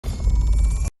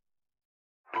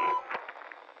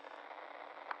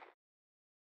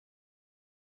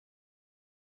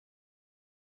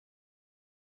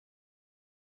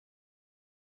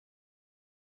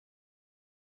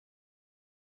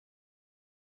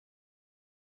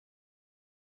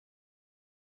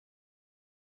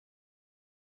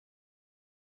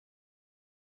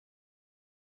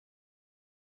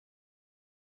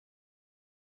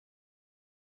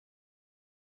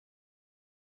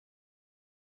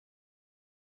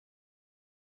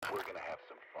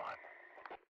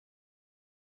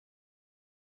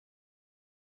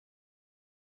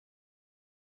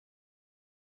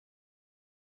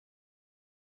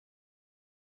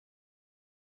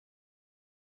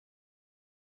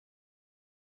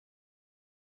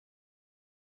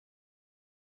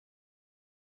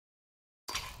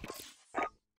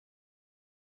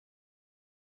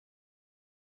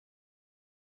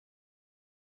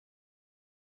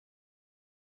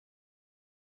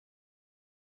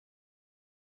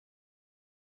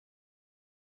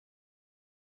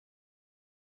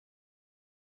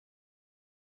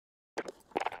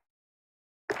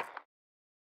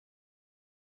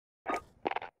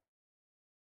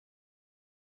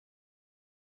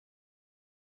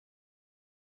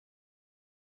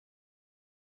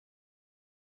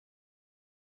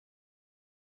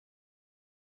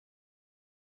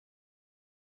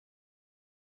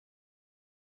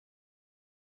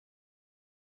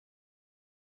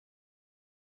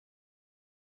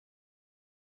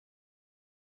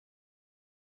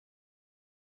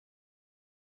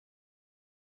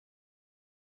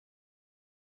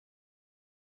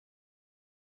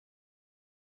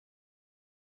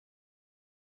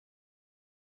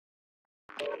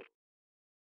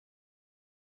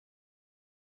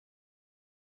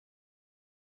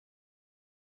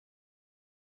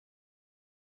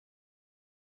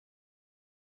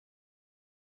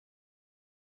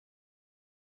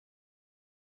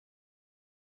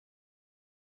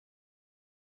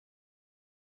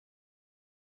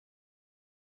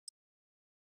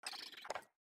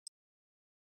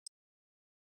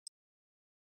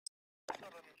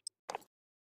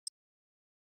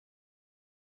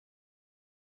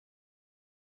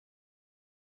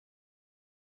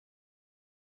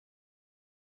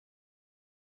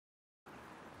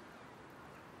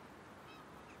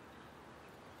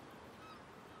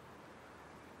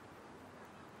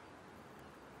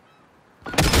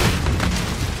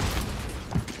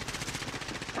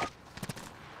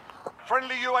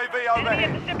Friendly UAV overhead. Enemy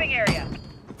in the shipping area.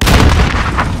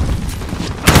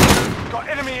 Got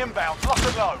enemy inbound. Lock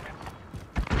and load.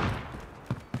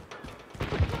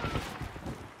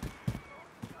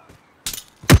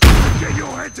 Get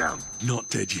your head down! Not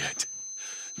dead yet.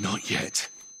 Not yet.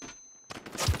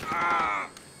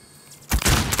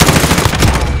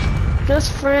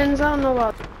 Just friends, I don't know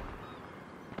about.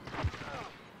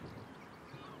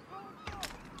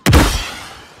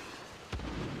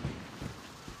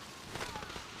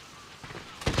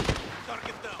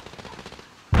 Target down.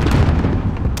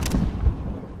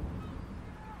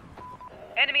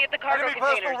 Enemy at the cargo Enemy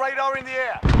containers. personal radar in the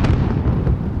air.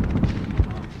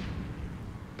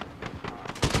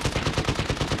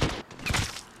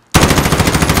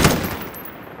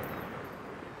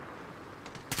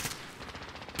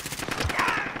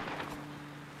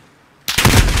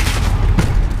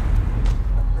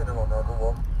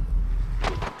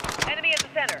 Enemy at the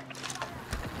center.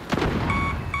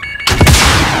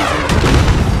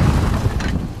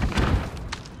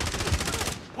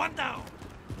 One down.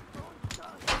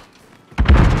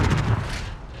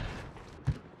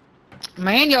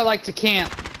 Man, y'all like to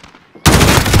camp.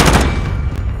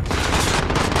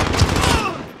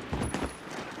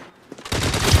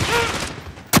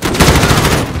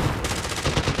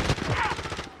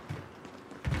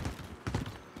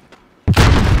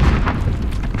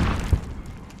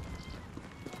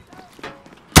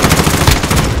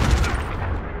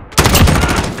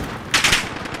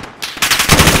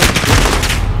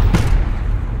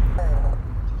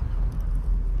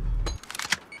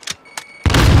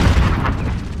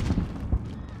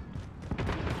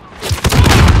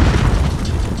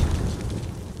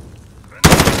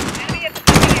 Enemy at the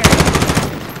shipping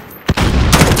area.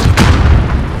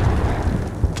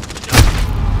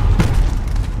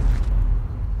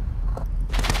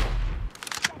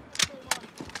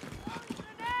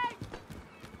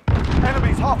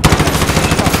 Enemies half.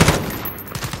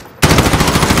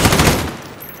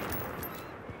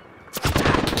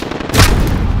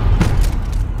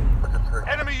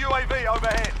 Enemy UAV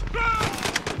overhead.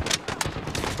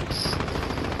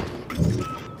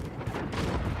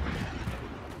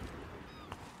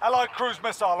 Allied cruise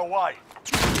missile away.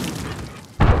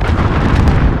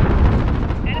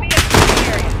 Enemy at the shipping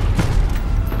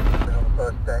area.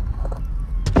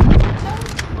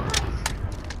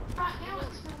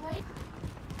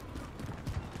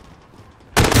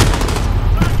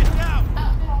 Target down.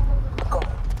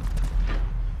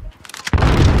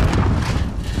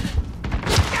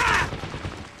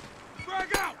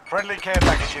 Frag out. Friendly care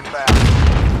package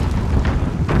inbound.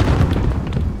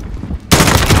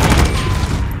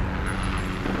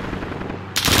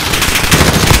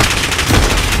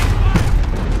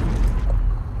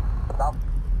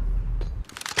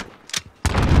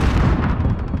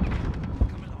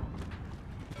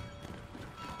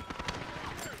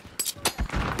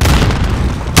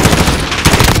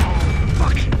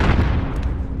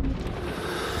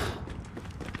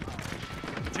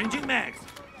 Changing mags.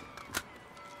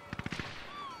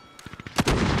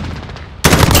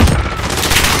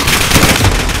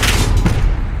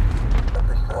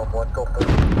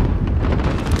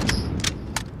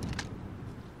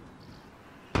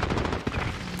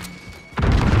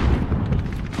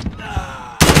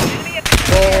 Enemy at the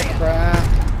shipping Oh area. crap.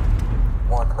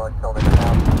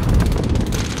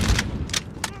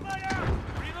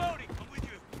 Reloading. I'm with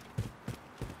you.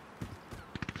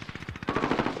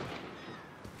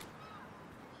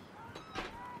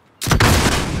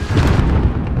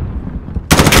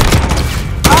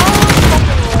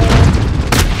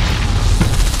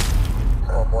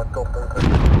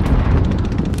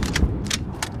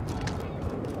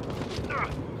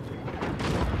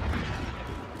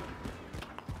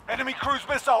 Enemy cruise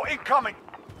missile incoming.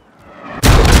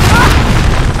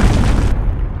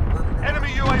 Enemy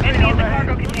UAV Enemy at the overhead.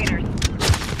 cargo containers.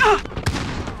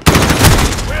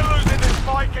 We're losing this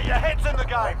fight. Get your heads in the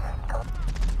game.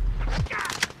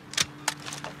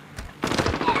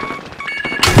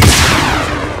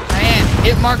 Man,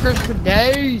 hit markers for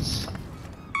days.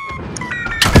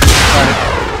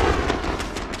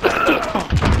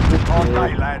 On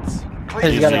day, lads.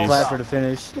 Clean You gotta yourselves clap up. for the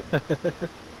finish.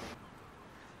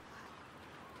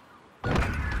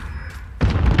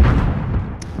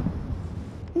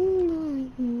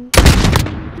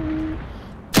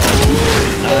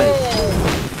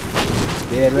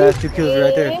 Dead last 2 kills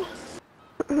right there.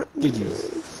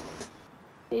 GG's.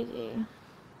 GG.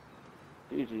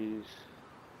 GG's.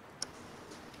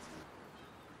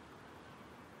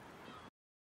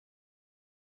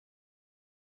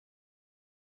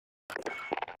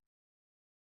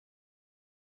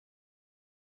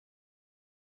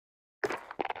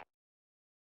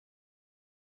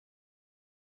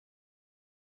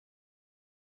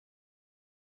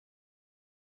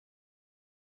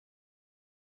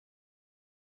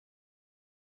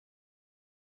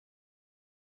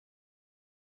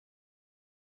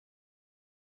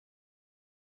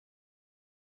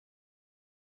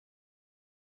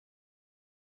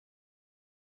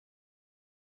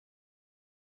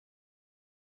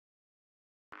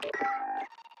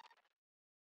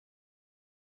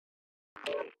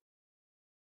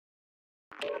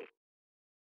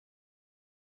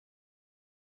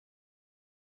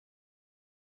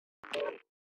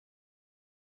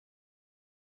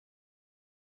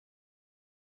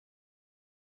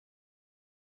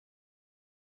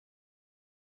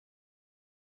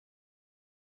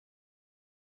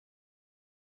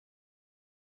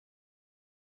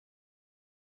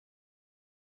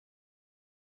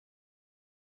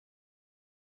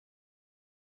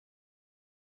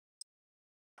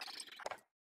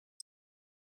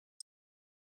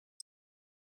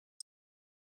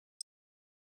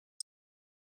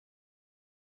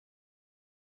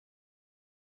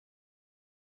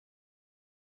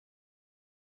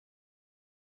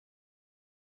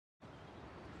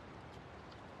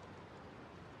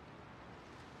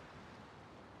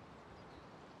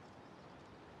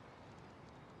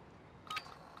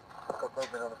 Got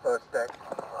movement on the first deck.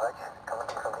 Right, coming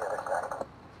from the other side.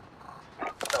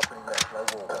 Opening left, no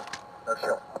water. No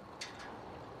shot.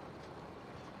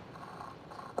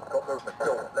 Got movement,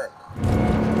 door, left.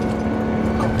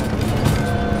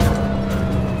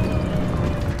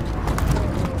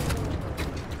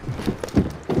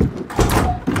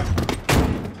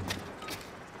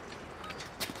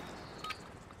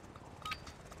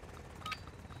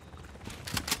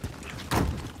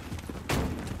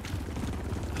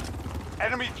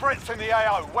 Enemy threats in the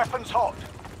AO. Weapons hot.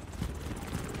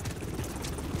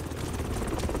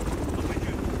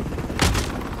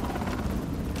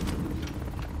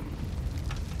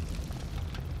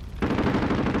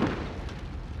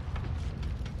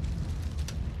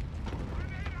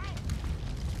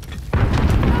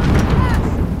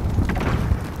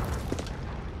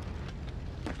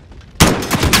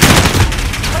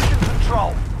 Taking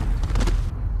control.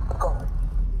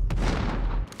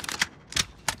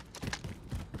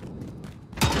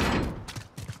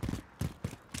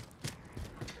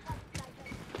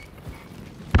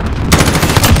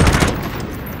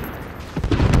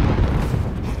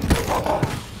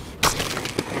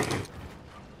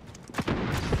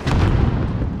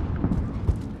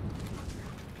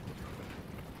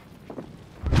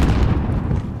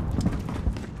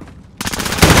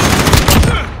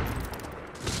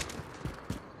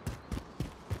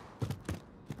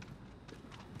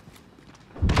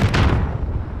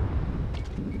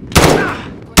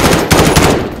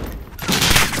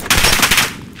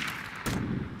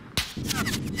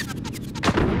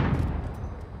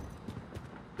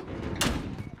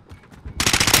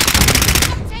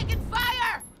 Taking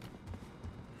fire!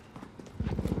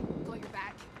 Go your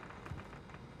back.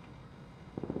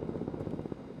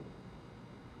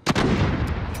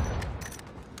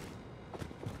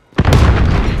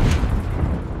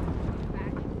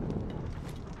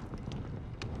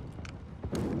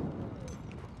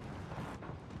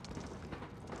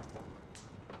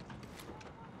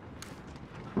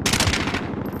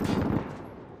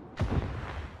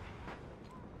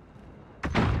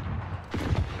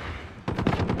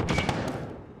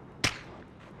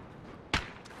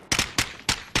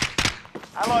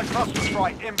 Allied cluster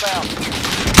strike inbound.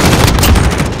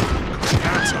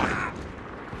 Outside.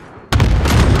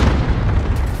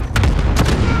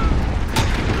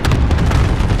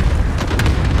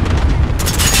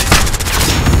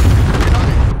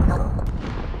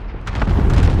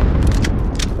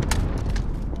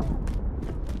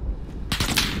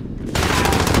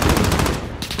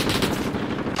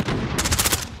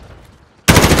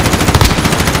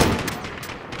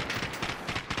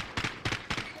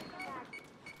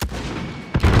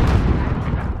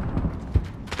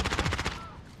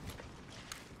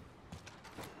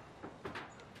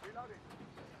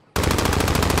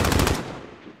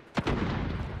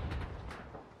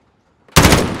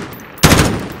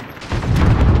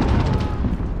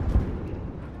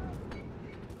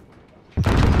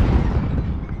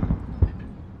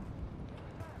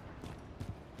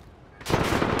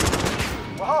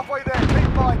 We're halfway there.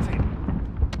 Keep fighting.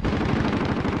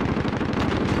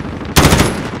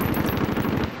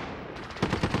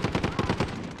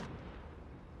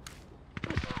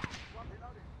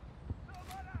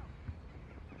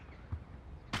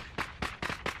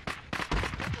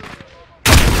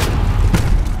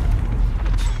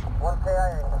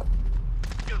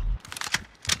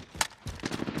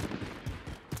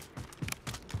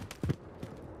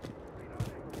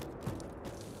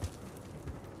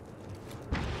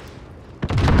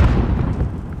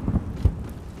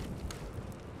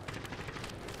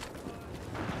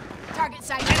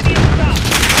 Sight. Enemy at the top.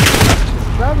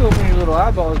 Try to open your little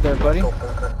eyeballs there, buddy.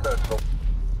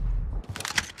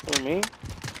 For me?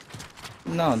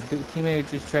 No, the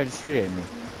teammate just tried to shoot at me.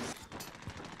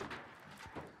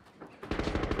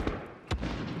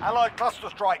 Allied cluster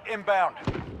strike inbound.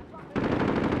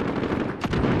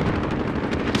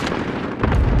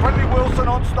 Friendly Wilson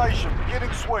on station,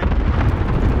 beginning sweep.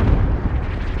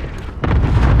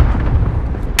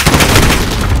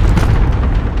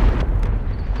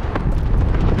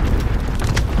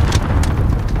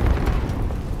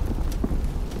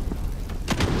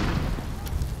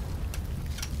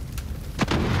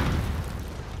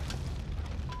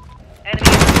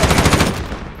 Enemy at the center.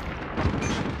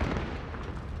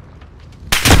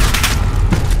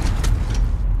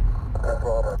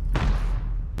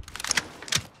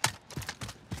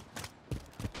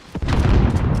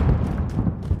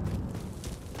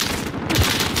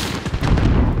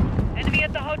 Enemy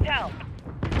at the hotel.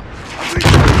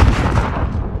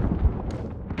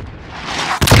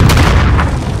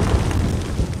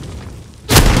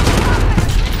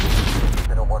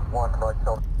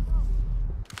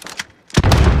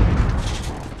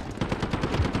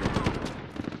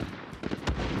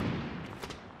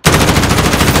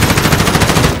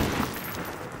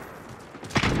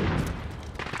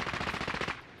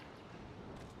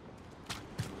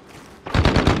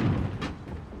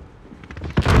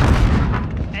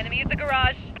 Enemy at the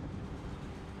garage.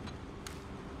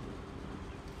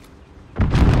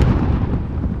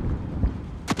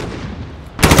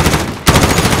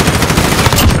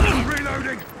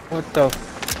 Reloading! What the?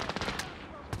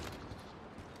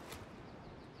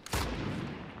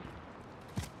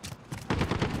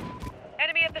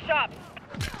 Enemy at the shop.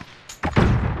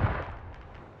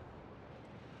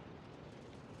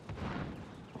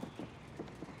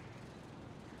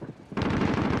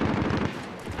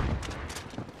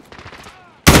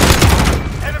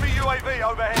 Enemy UAV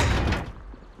overhead.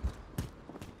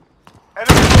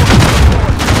 Enemy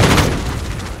forces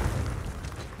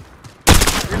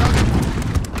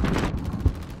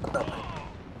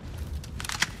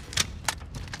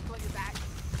Pull your back.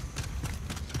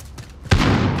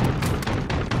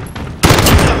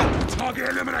 Target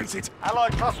eliminated! deployed.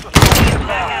 Allied cluster strike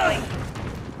inbound. Alley.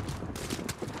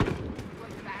 Pull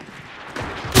your back.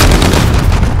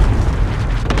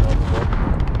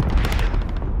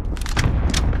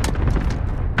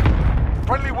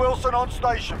 Friendly Wilson on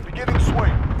station, beginning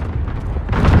sweep.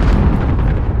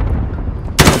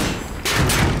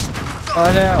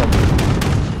 Oh no.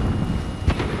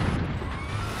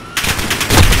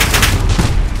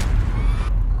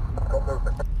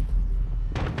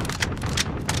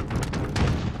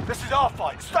 This is our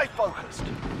fight, stay focused.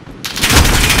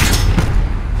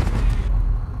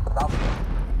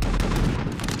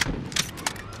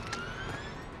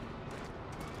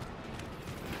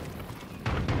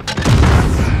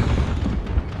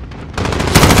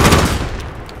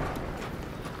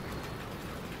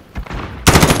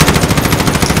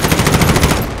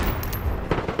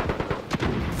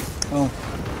 Oh.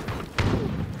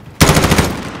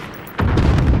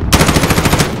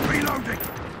 Reloading!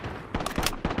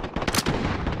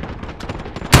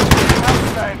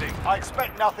 Outstanding, I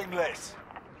expect nothing less.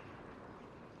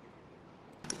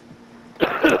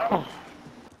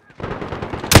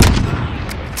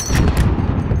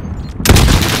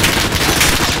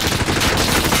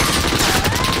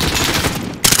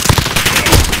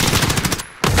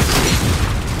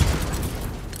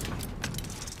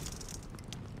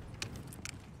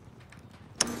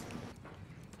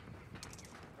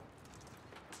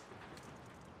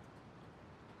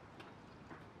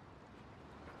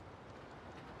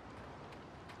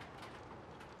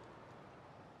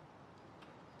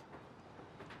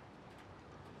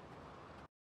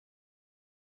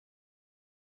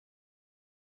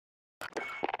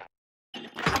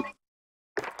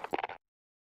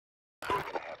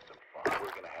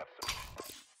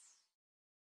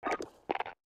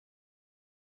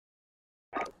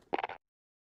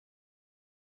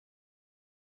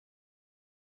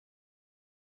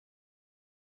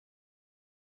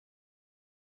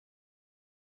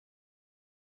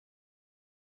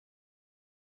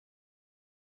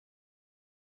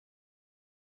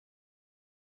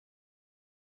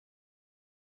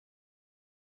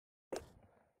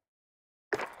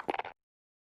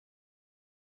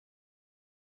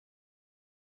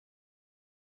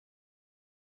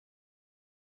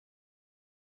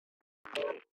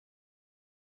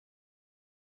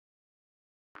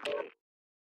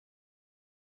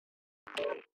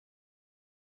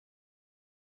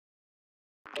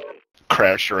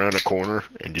 Crash around a corner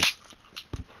and just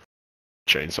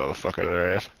chainsaw the fuck out of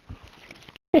their ass.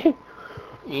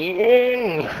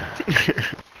 He's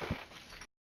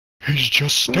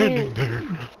just standing there.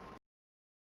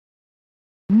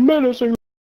 Menacing.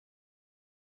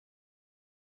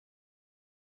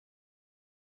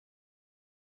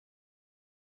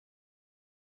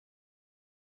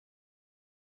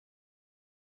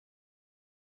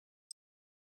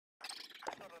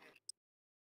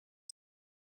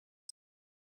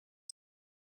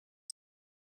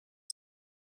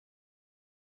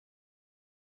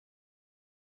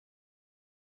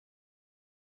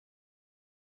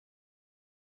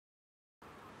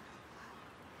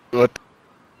 What?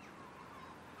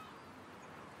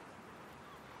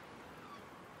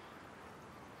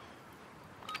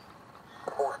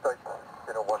 All stations,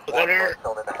 Center 1 There.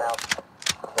 sold in the house.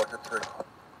 Roger 3.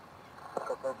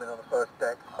 Got movement on the first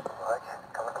deck. Right,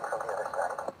 coming from the other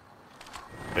side.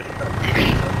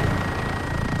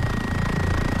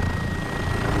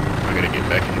 I gotta get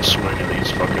back in the swing of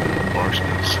these fucking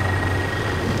marksmans.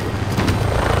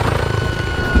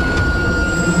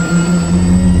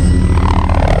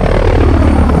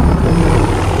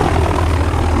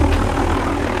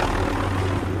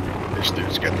 This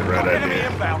dude's got the right Enemy idea.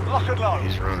 inbound. Lock and load.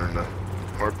 He's running the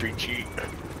RPG.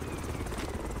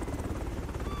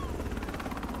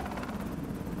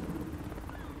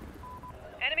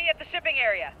 Enemy at the shipping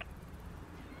area.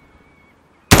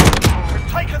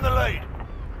 We've taken the lead.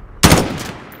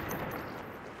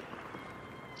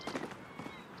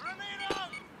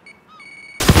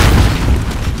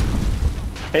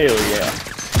 Hell yeah.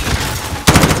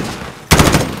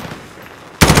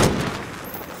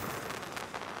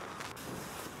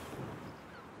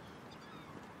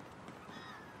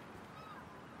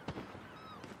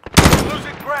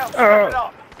 Losing ground. Step it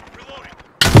up.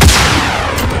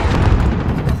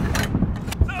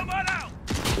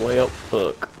 Well,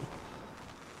 fuck.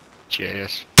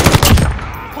 Yes.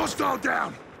 Hostile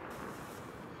down!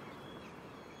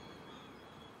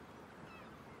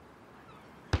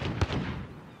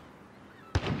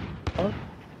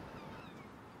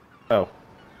 Oh.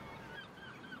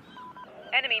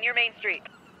 Enemy near Main Street.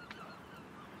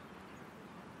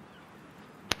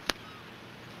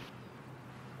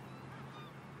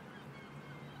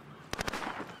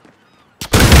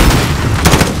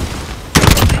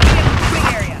 Enemy at the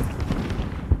shipping area.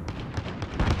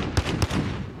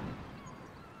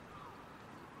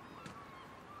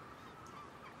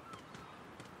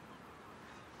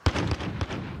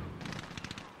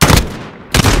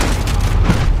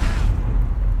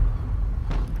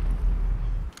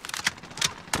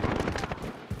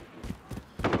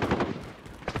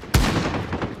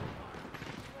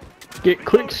 Get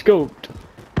quick scoped.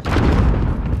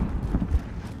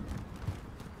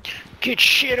 Get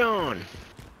shit on!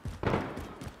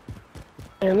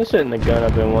 Man, this isn't the gun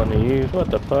I've been wanting to use.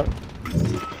 What the fuck?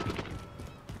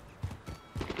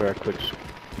 Very quick.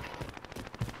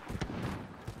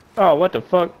 Oh, what the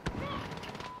fuck?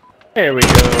 There we go.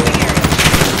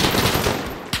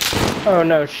 Oh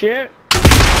no, shit.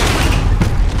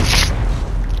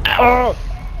 Oh!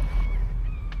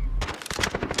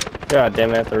 God damn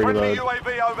it, I have to Friendly reload.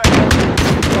 UAV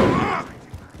overhead.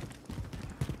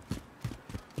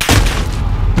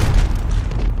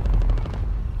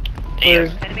 Damn.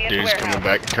 Enemy at the Dude's warehouse. coming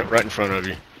back right in front of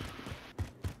you.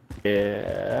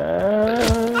 Yeah.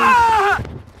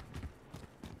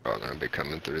 Oh, they're gonna be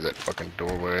coming through that fucking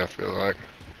doorway, I feel like.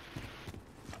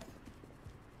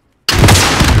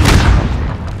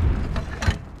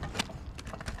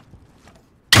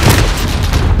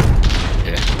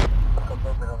 Yeah.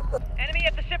 Enemy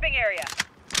at the shipping area.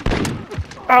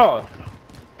 Oh!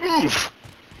 Oof.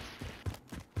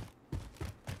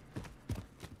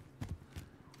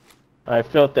 I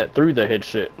felt that through the head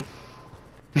shit.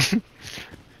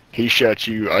 He shot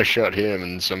you, I shot him,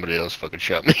 and somebody else fucking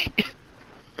shot me.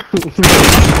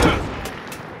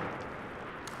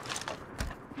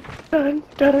 Dun,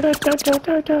 dun, dun, dun,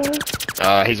 dun, dun,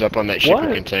 dun. He's up on that shipping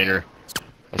What? container.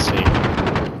 Let's see.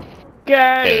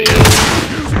 Got There it. you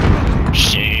go.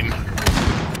 Shame.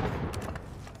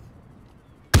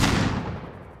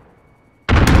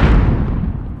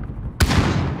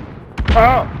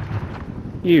 Oh!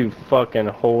 You fucking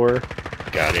whore.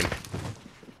 Got him.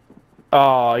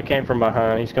 Oh, he came from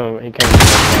behind. He came from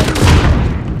behind.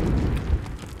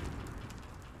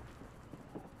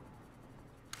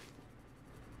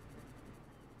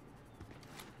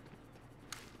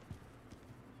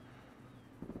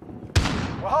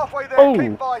 We're halfway there. Oh.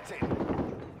 Keep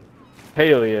fighting.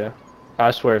 Hell yeah.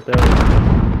 I swear if that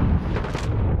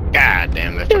God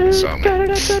damn, that fucking saw me.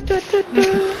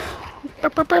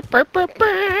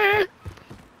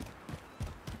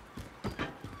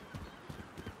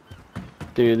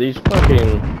 Dude, these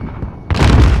fucking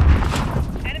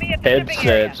Enemy at the shipping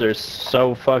headsets area. are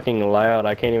so fucking loud.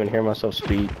 I can't even hear myself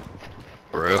speak.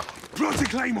 For real? Plotting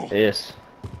Claymore. Yes.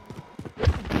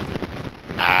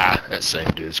 Ah, that same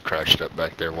dude's crouched up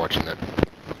back there watching that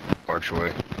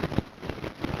archway.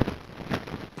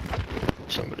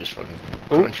 Somebody's fucking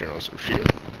crunching on some shit.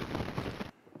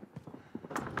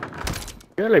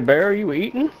 Really, Bear, are you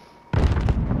eating?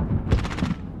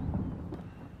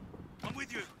 I'm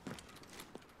with you.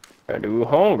 I do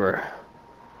hunger.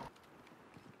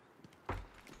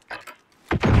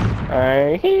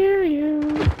 I hear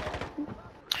you.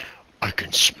 I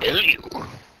can smell you.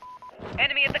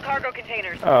 Enemy at the cargo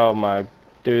containers. Oh my,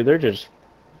 dude, they're just,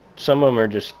 some of them are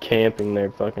just camping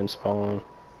their fucking spawn.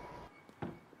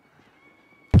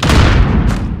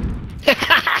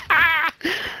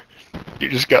 You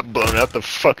just got blown out the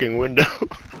fucking window.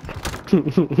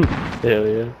 Hell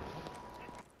yeah.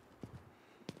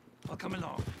 I'll come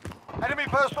along. Enemy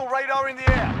personal radar in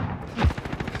the air.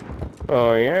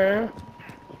 Oh yeah?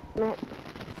 No.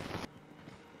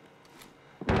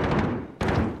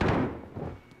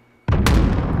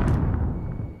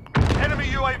 Enemy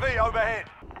UAV overhead.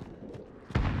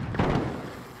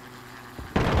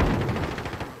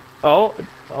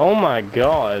 Oh my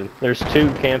god. There's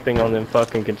two camping on them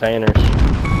fucking containers.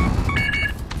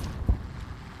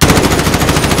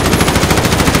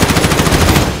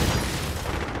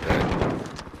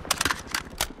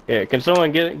 Yeah, can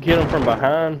someone get them from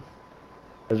behind?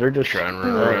 Cause they're just Try and run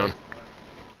around.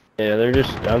 Yeah, they're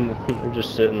just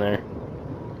sitting there.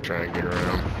 Try and get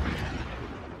around.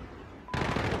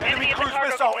 Enemy at the cruise cargo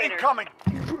missile container. incoming.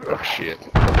 Oh shit.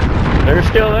 They're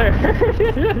still there.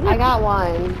 I got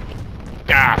one.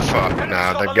 Ah, fuck.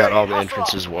 Nah, they got all the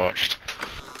entrances watched.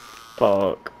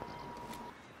 Fuck.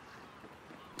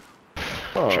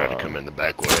 Tried to come in the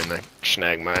back way and they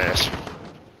snagged my ass.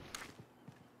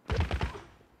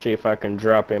 See if I can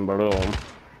drop in below them.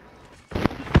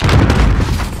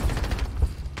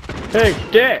 Hey,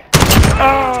 Dick!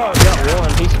 Oh, got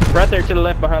one. He's right there to the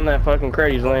left behind that fucking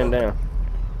crate. He's laying down.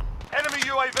 Enemy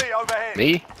UAV overhead.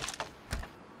 Me?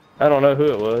 I don't know who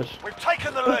it was. We've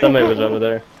taken the lead. Somebody was over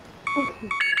there.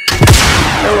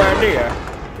 No idea.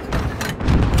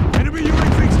 Enemy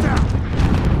UAV's down.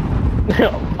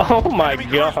 Oh my Enemy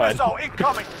cruise god. missile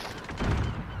incoming.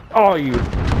 Oh, you.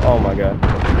 Oh my god.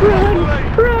 Run!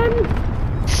 Run!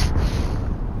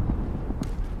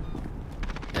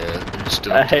 Yeah, they're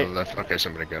still I to the hate- left. Okay,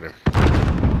 somebody got him.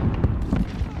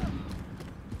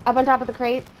 Up on top of the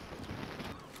crate.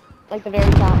 Like the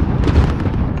very top.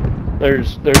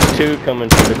 There's two coming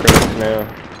to the crates now.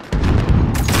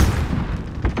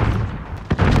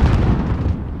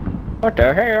 What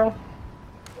the hell?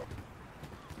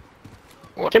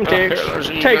 What the Timtex, hell is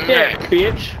even take that,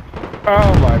 bitch!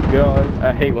 Oh my god,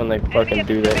 I hate when they fucking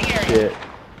do that shit.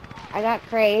 I got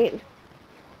crate.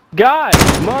 God,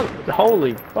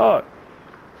 holy fuck!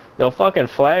 They'll fucking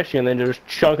flash you and then just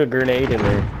chunk a grenade in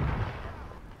there.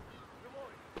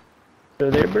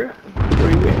 So there, bro.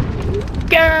 Where you at?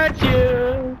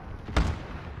 Gotcha!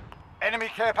 Enemy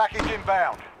care package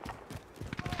inbound.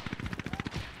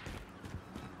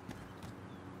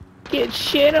 Get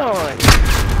shit on!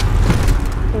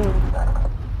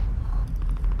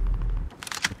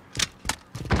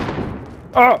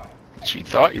 Oh! She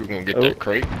thought you were gonna get that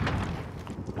crate.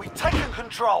 We've taken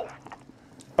control.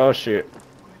 Oh shit.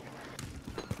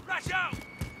 Rush out.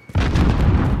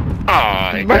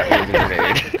 Ah, I got me with a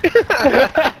grenade.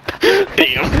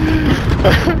 Damn.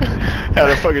 Had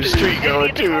a fucking streak Enemy going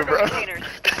at the too, cargo bro. containers.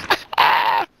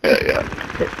 Yeah.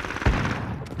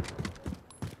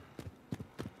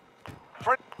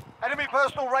 Enemy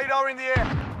personal radar in the air.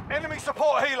 Enemy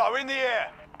support helo in the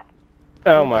air.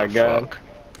 Oh my god. Fuck.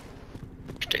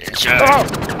 Stay inside. Oh!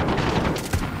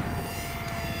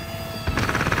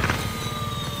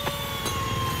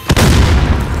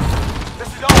 This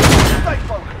is our stay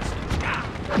focused.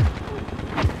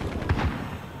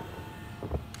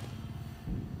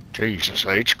 Jesus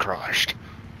H. Christ.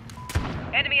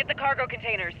 Enemy at the cargo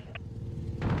containers.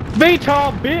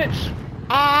 VTOL, bitch!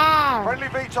 Ah! Friendly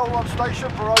VTOL on station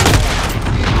for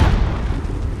overhaul.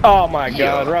 Oh my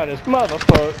god, right as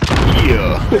motherfucker.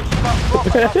 Yeah.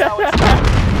 That's how it's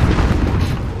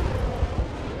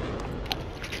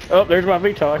Oh, there's my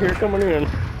VTOL here coming in.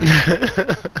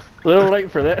 A little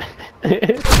late for that.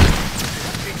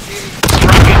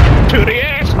 To the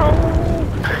asshole.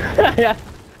 Yeah.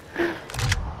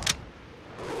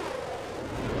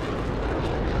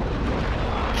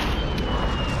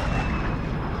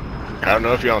 I don't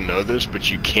know if y'all know this, but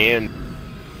you can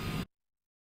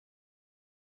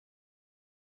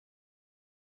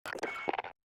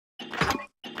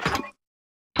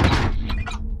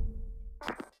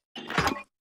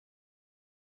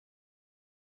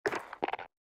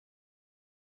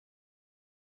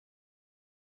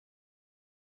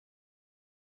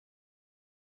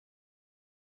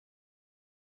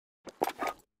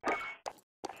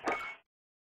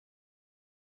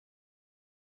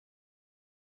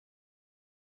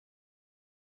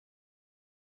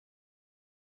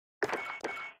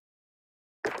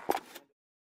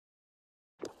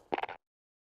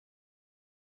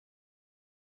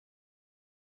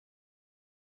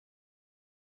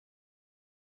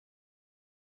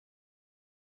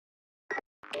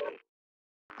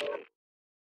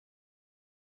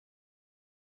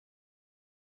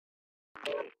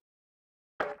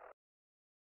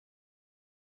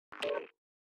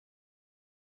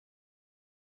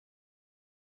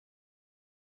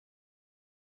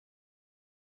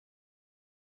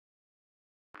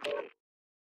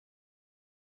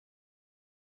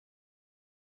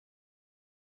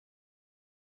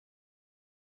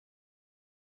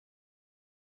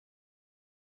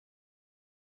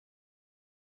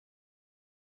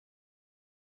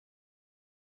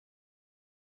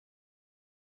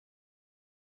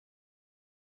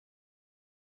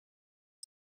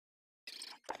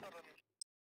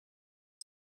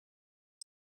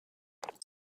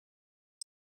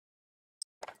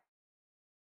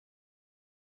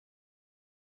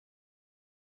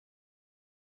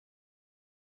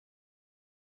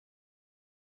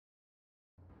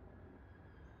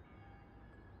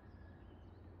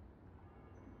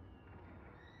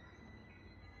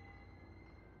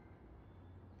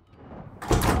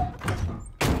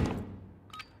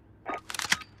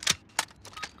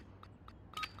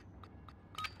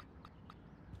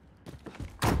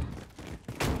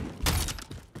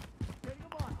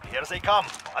Here they come.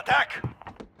 Attack!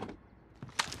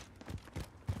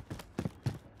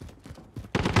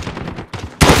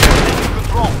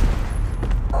 Control.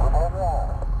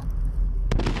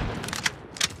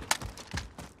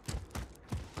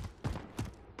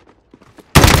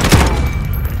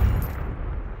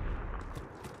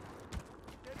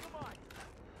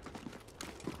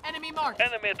 Enemy marked.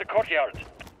 Enemy at the courtyard.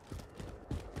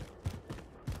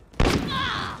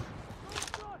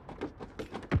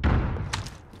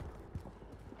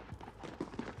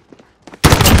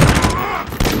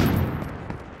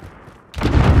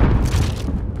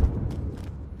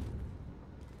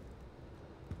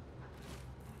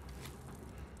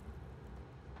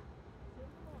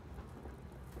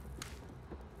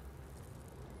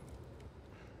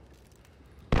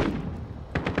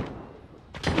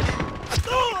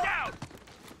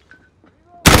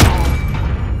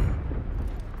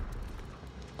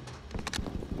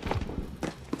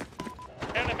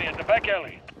 Enemy in the back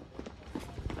alley.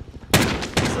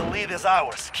 The lead is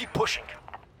ours. Keep pushing.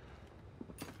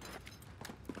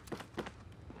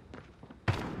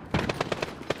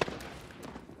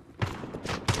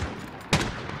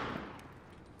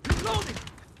 Reloading!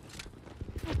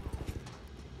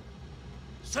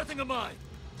 Setting a mine.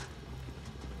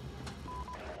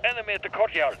 Enemy at the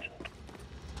courtyard.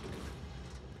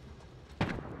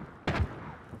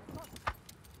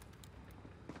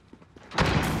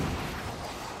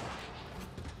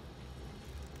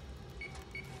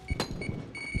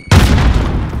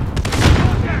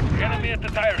 Enemy at the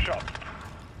tire shop.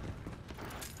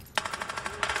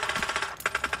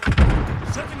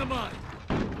 Setting a mine.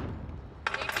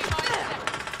 AP mine set.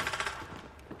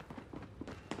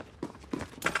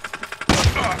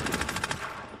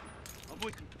 I'm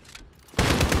with you.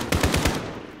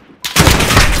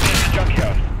 Enemy at the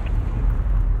junkyard.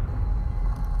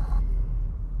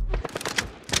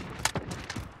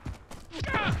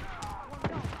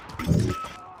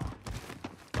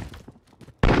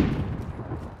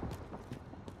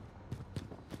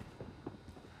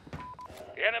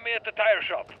 Enemy at the tire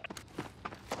shop.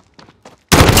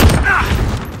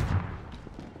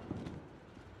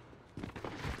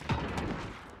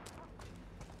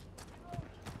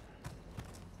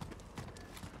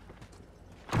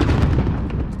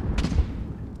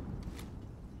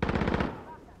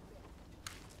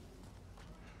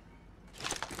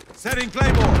 Setting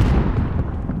Claymore.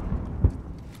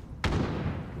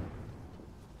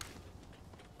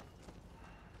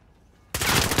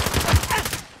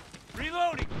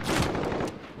 Reloading.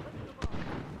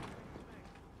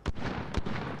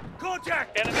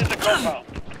 Contact. Enemy in the compound.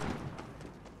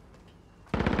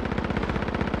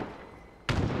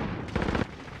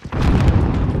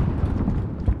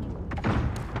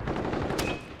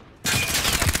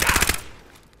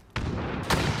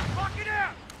 Lock it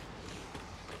out.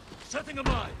 Setting a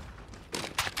mine.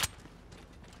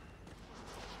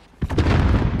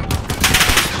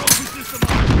 Broken system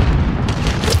on.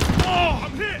 Oh,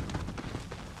 I'm hit.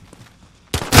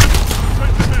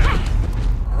 Straight to me.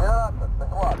 The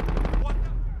squad. What the?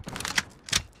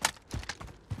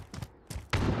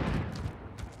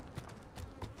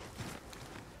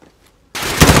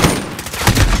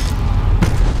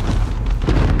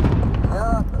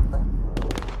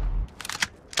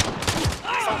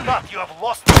 Soldat, you have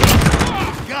lost.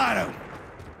 Got him.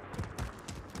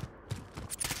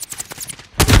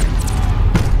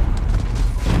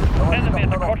 Enemy at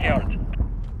the courtyard.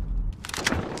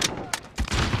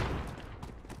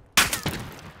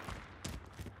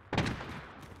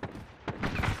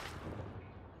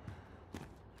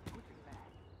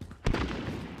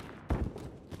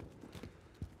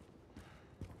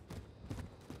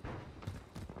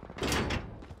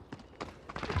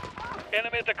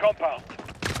 at the compound.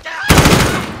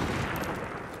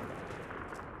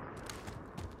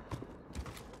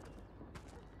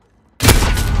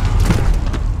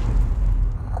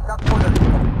 Got one of them.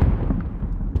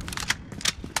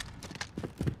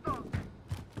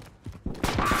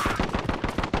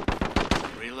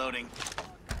 Reloading.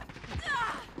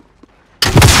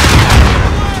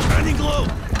 Running low.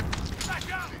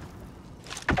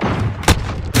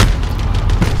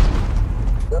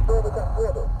 They're building a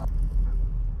theater.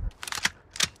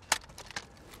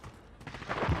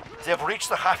 They've reached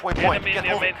the halfway point. Enemy Get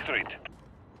near moving. Main Street.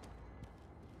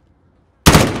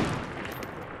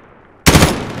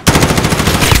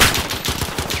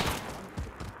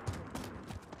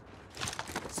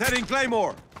 Setting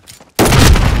Claymore.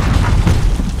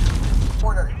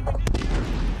 Corner.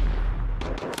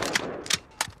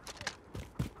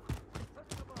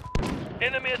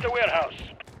 Enemy at the warehouse.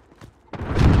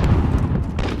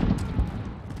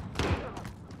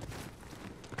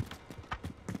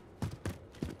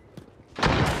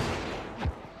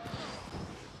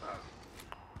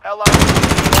 Allied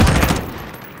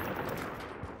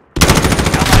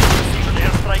received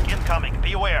airstrike incoming.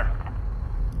 Be aware.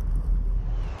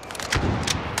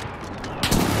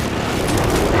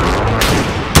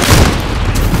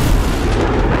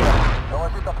 No, I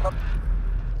think that's not.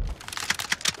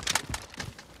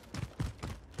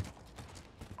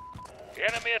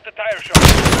 Enemy at the tire shop.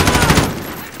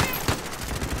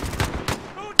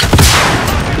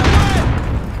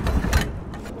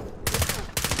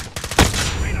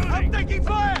 I'm taking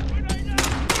fire!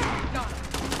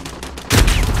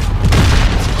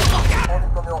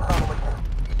 Morning from the O'Connell.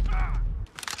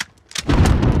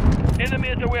 Enemy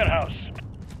at the warehouse.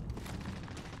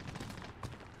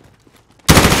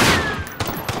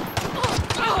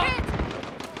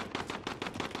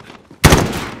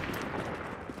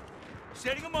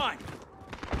 Setting a mine.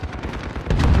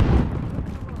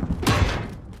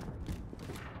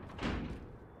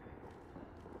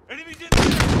 Enemies in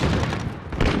there.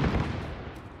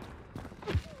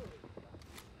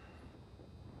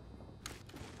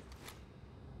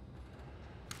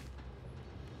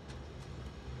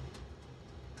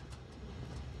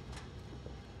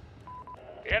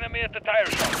 Enemy at the tire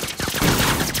shop.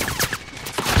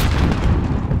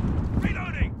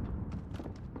 Reloading.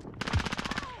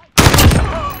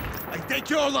 I take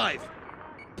your life.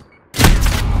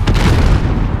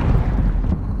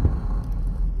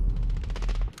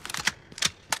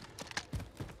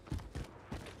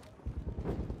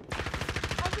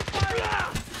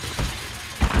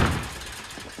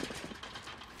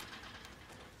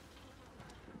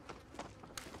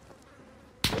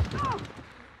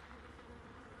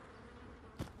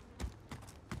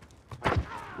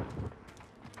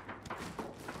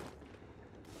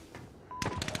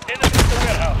 Enemy at the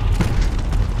warehouse.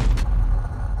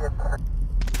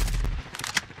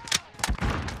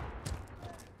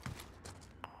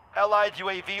 Allied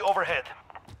UAV overhead.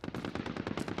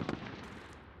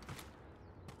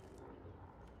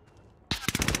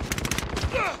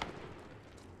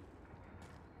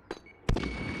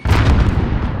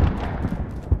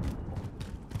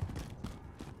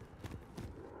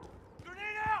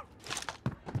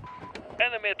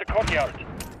 Enemy at the courtyard.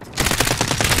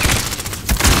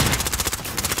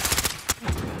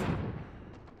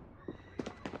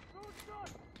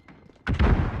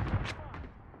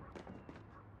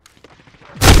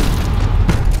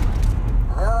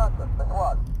 Yeah, that's the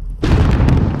squad.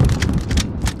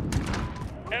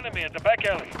 Enemy at the back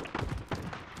alley.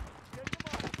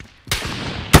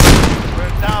 We're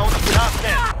down, not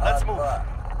dead. Let's move.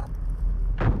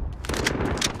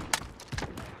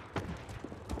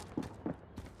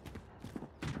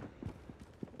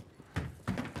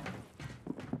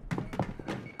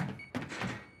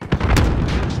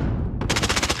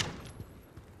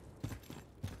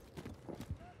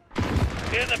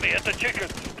 Enemy at the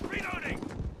chickens. Reloading.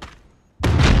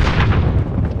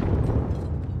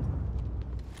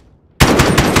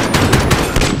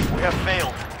 We have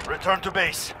failed. Return to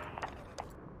base.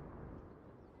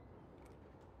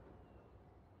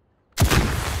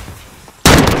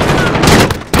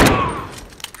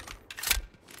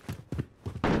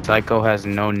 Psycho has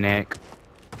no neck.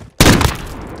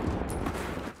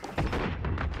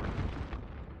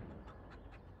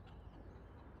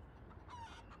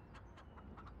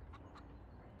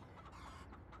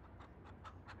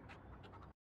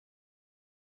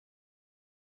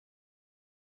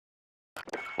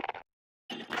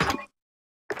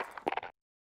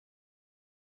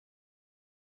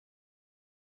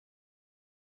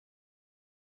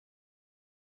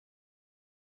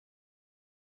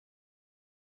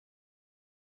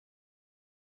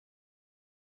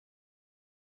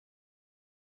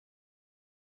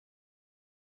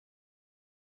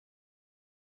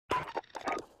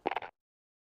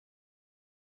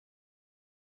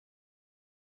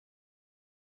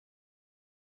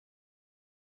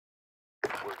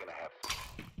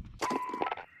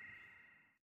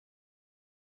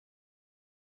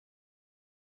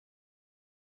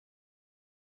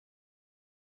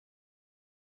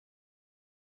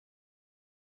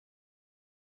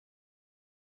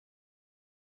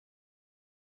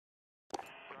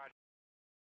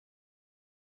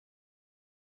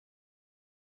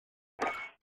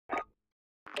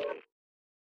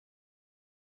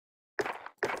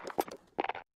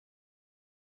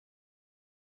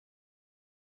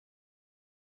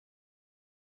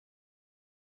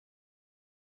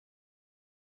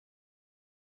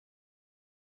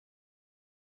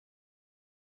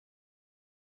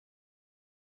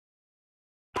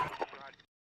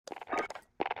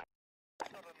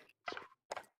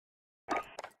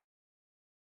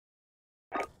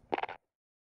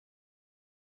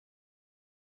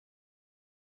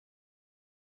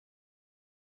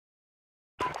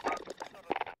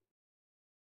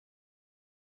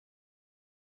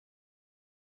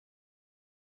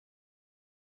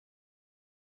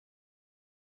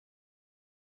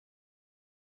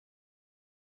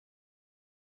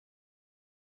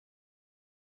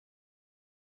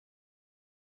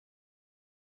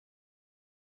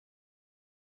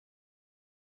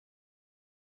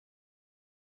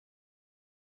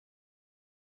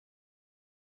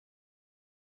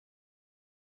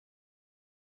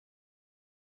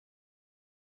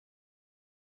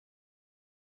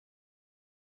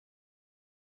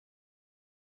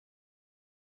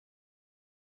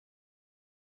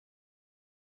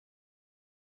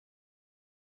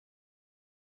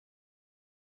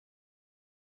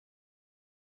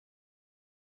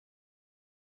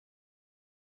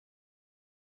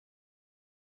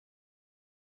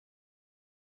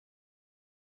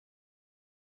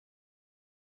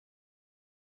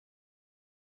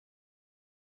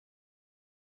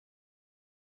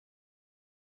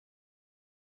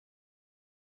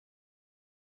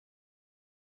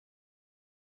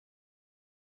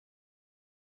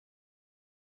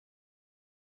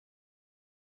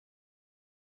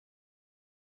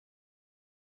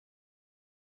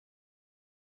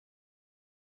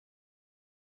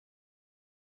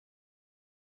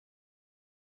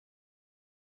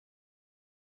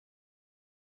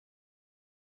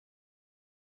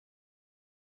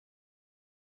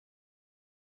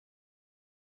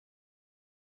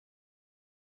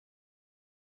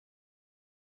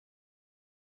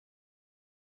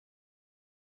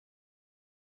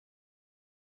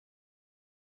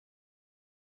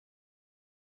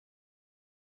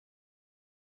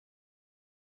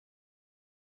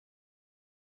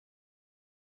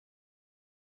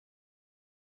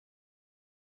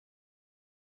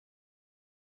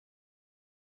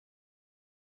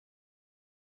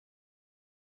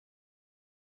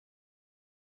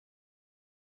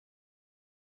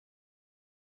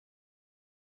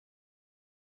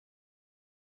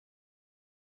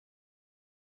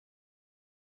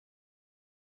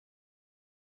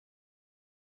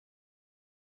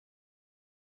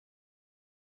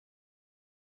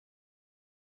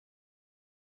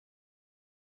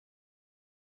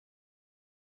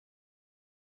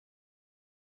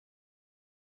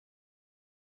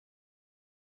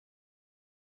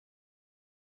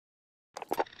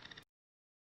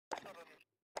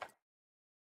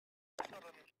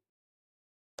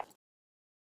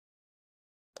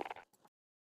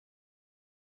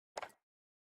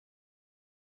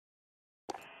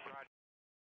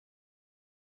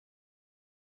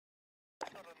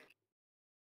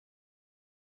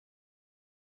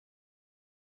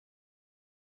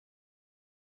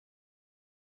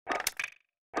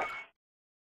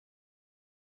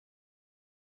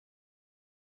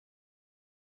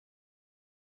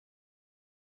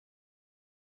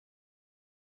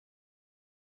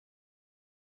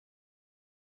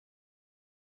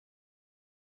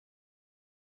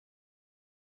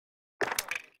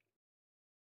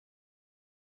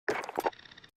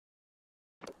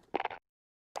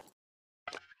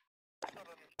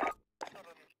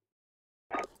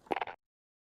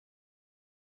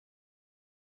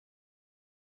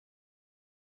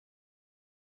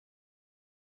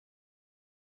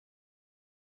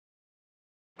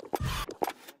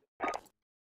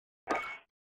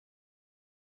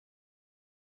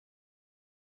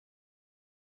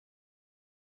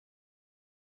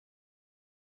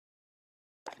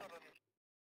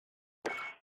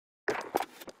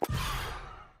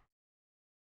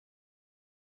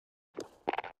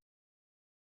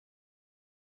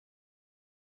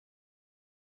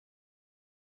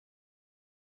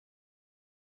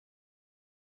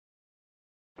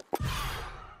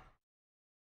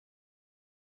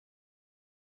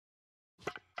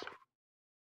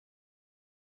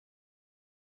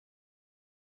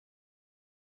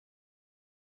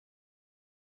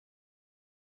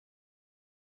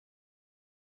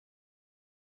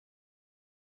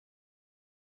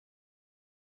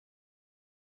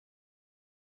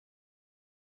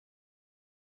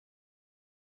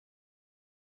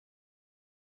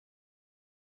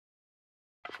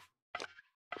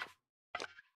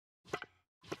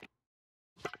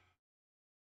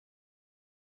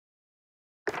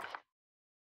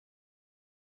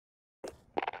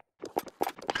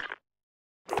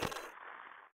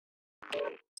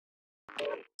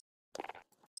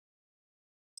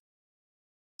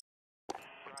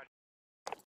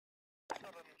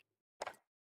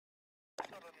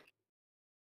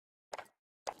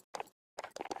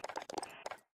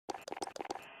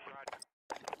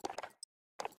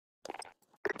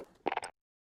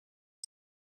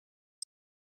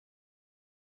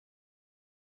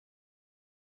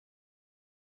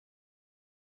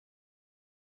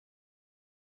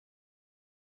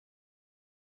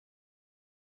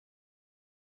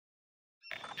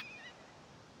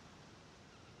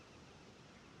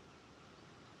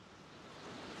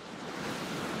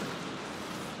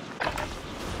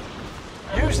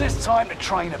 Use this time to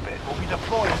train a bit. We'll be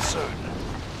deploying soon.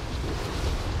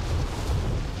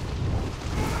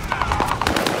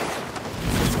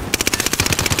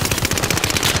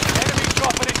 Enemy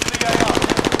dropping into the AO.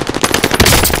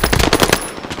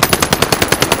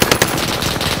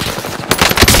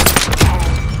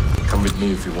 Come with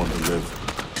me if you want to live.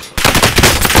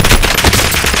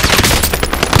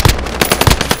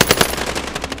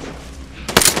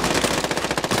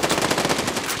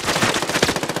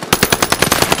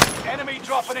 Enemy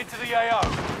dropping into the AO.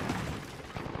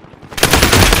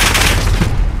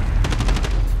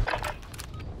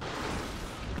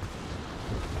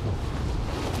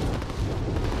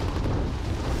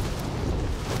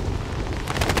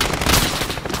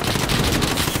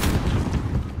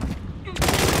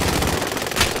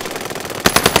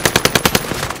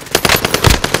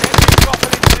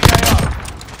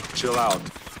 Chill out.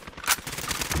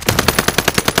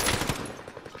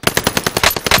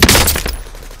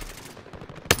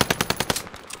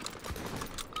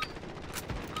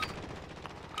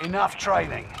 Enough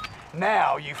training.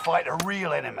 Now you fight a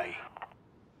real enemy.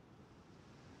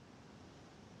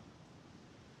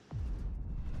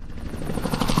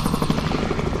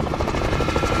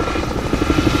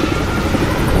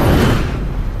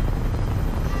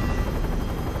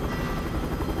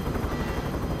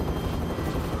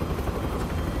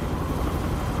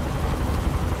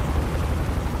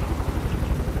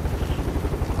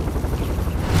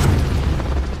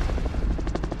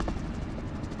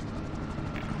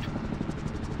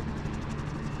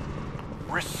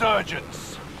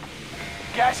 Resurgence.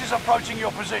 Gas is approaching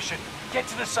your position. Get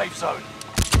to the safe zone.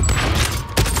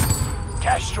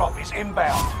 Cash drop is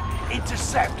inbound.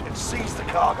 Intercept and seize the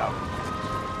cargo.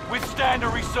 Withstand a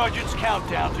resurgence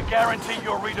countdown to guarantee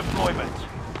your redeployment.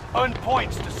 Earn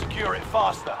points to secure it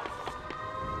faster.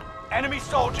 Enemy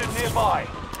soldier nearby.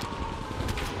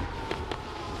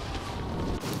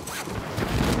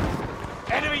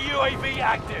 Enemy UAV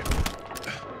active.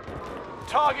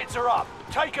 Targets are up.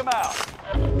 Take them out.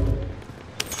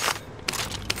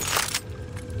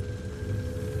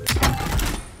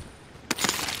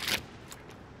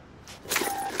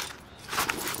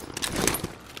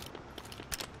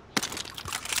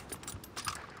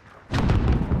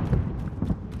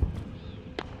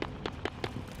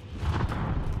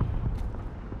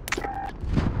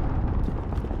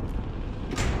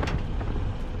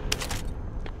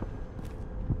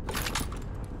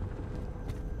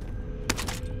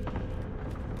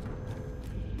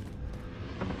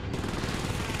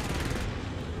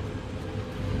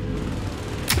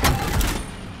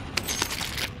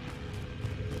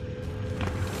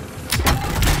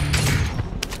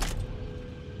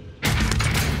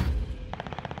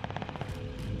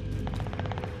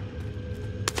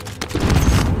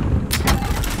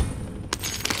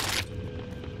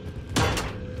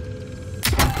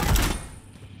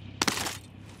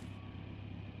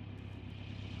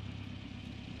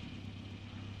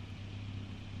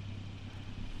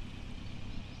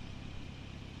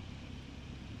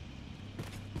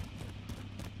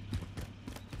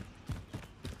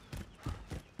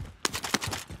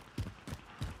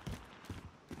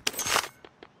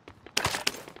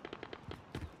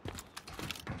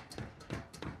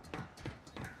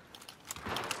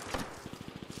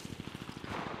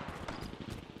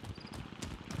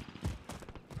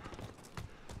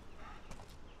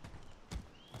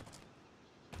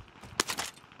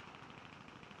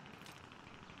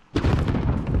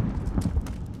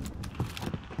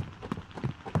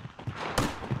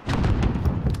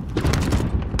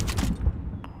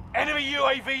 Enemy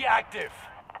UAV active.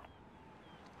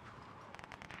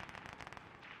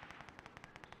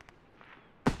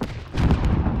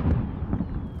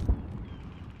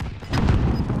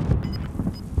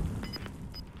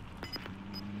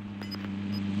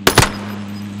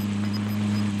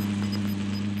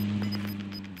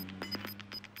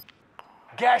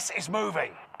 Gas is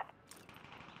moving.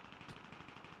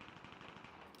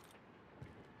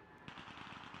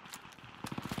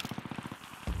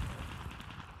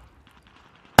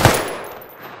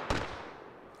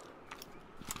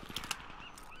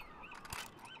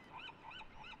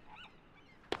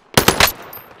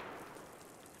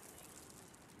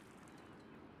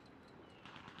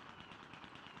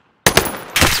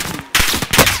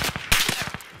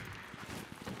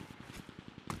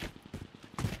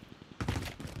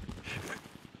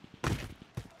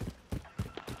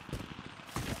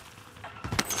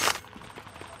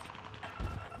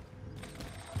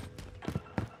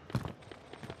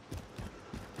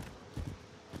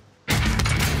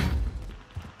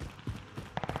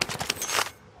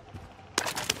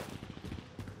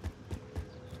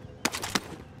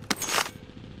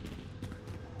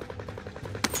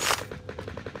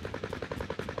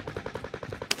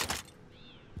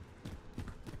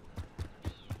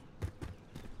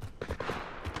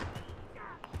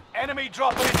 Enemy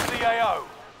dropping into the AO.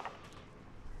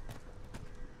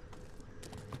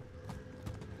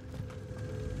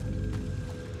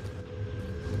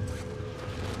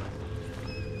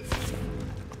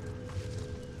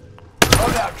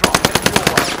 Loadout drop heading your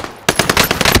way.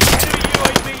 Enemy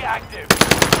UAV active.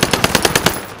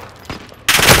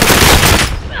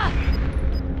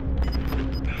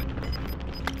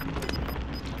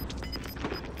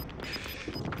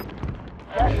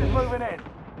 Gas is moving in.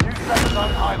 New safe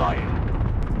zone highlighted.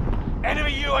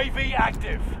 Enemy UAV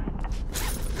active.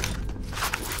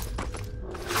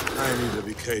 I need a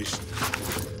vacation.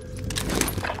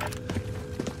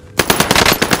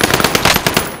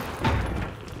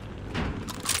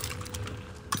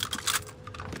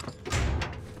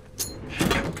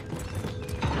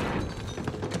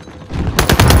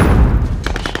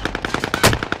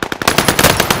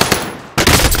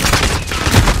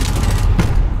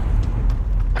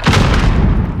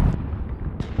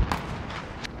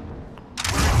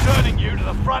 Returning you to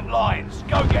the front lines.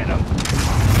 Go get them.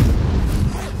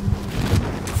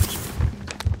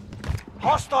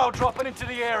 Hostile dropping into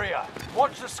the area.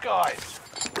 Watch the skies.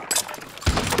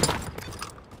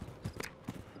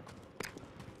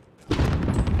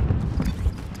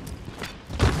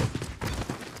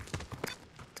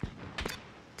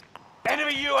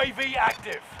 Enemy UAV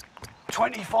active.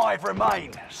 25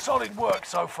 remain. Solid work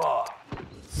so far.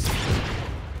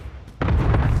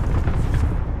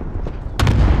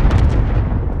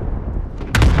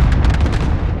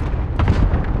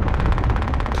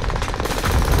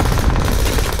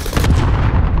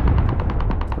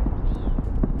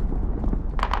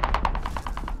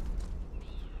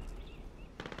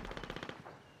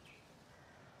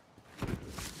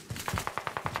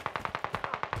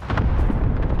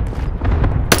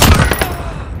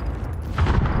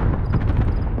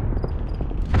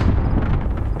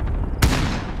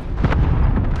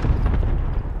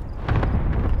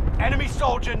 Enemy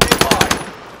soldier nearby.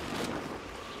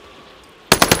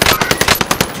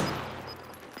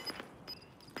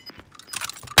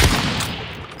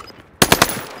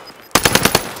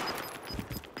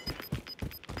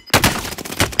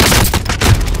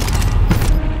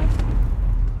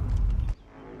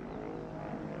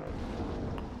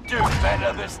 Do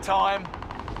better this time.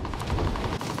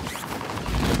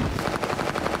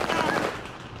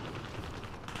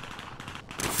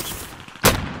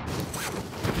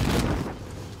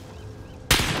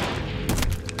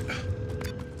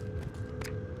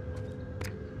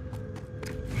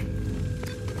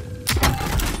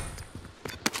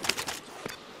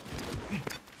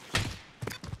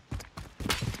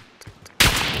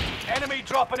 Enemy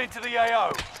dropping into the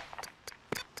AO.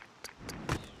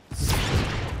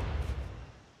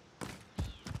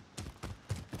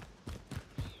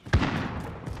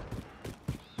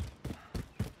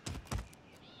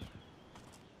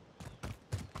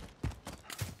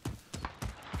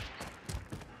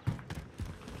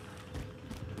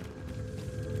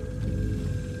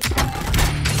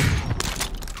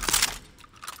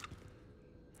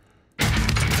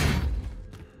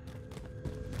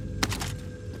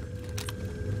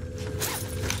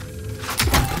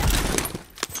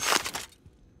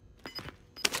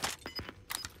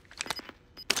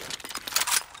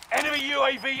 Enemy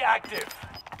UAV active.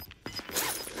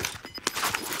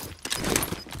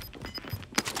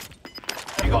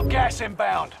 You got gas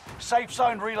inbound. Safe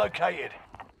zone relocated.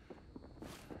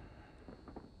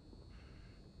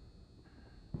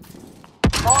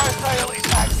 Fire sale is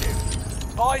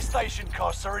active. Buy station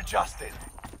costs are adjusted.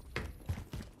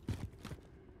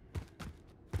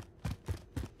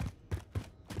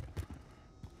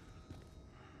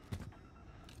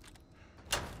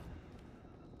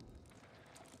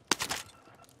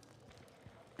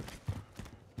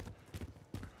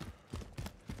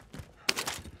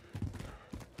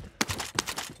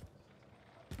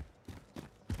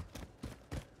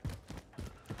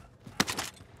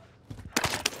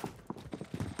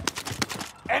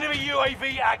 Enemy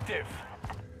UAV active.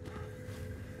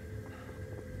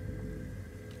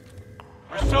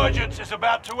 Resurgence is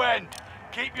about to end.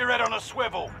 Keep your head on a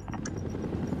swivel.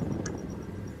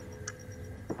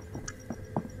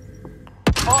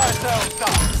 Fire sales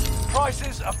done.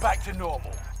 Prices are back to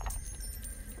normal.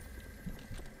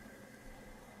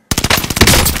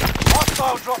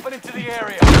 Hostile dropping into the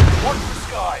area. Watch the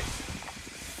skies.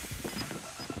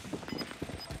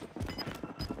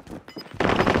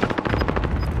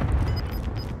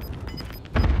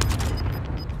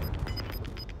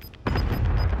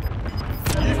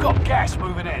 You've got gas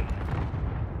moving in.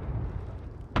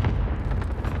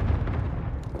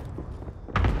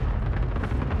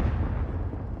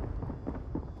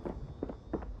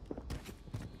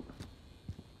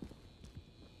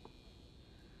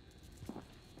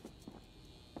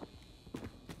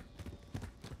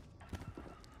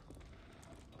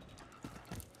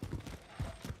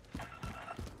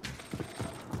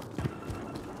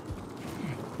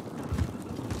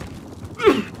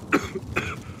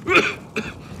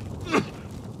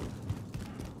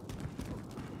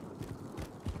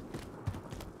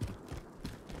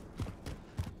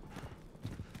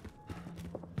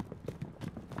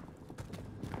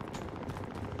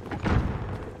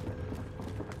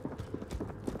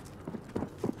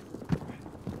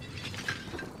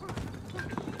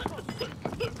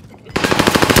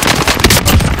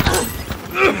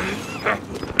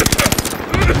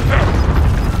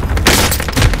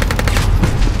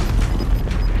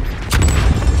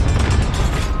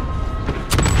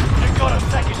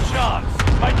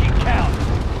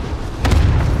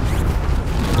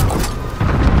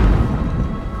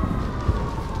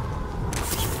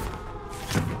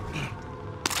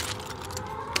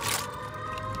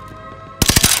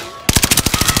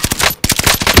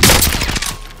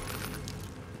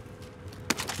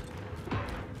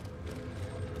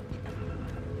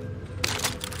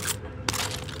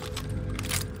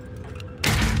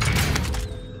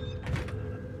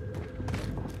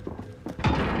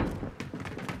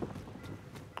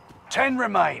 10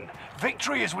 remain.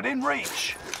 Victory is within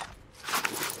reach.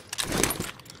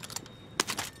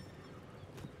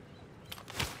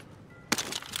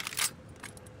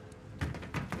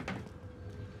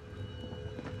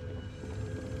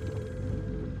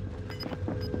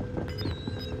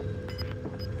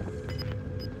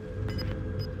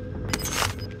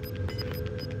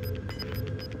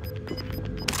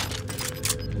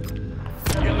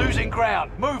 You're losing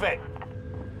ground. Move it.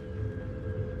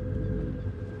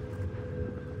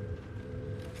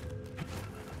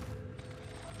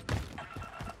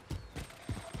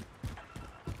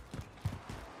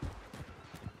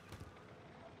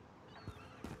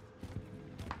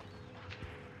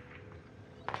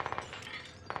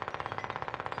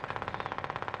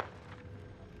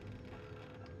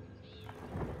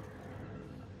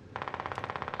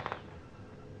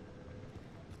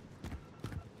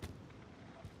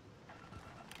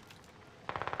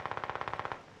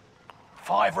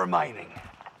 Five remaining.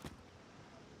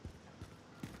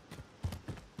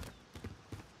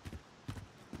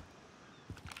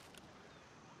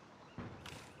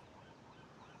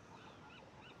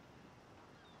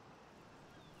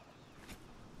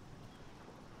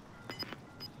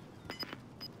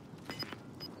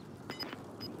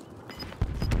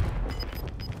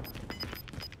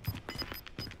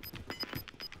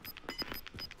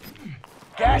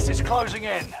 Gas is closing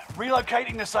in.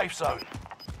 Relocating the safe zone.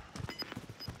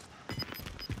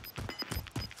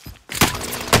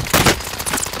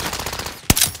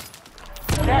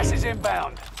 Gas is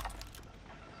inbound.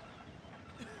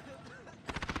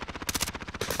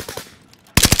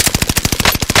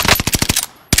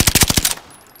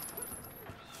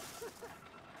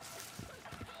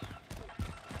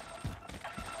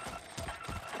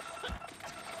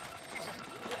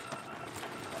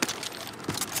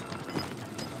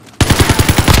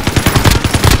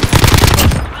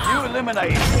 You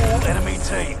eliminated all enemy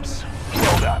teams.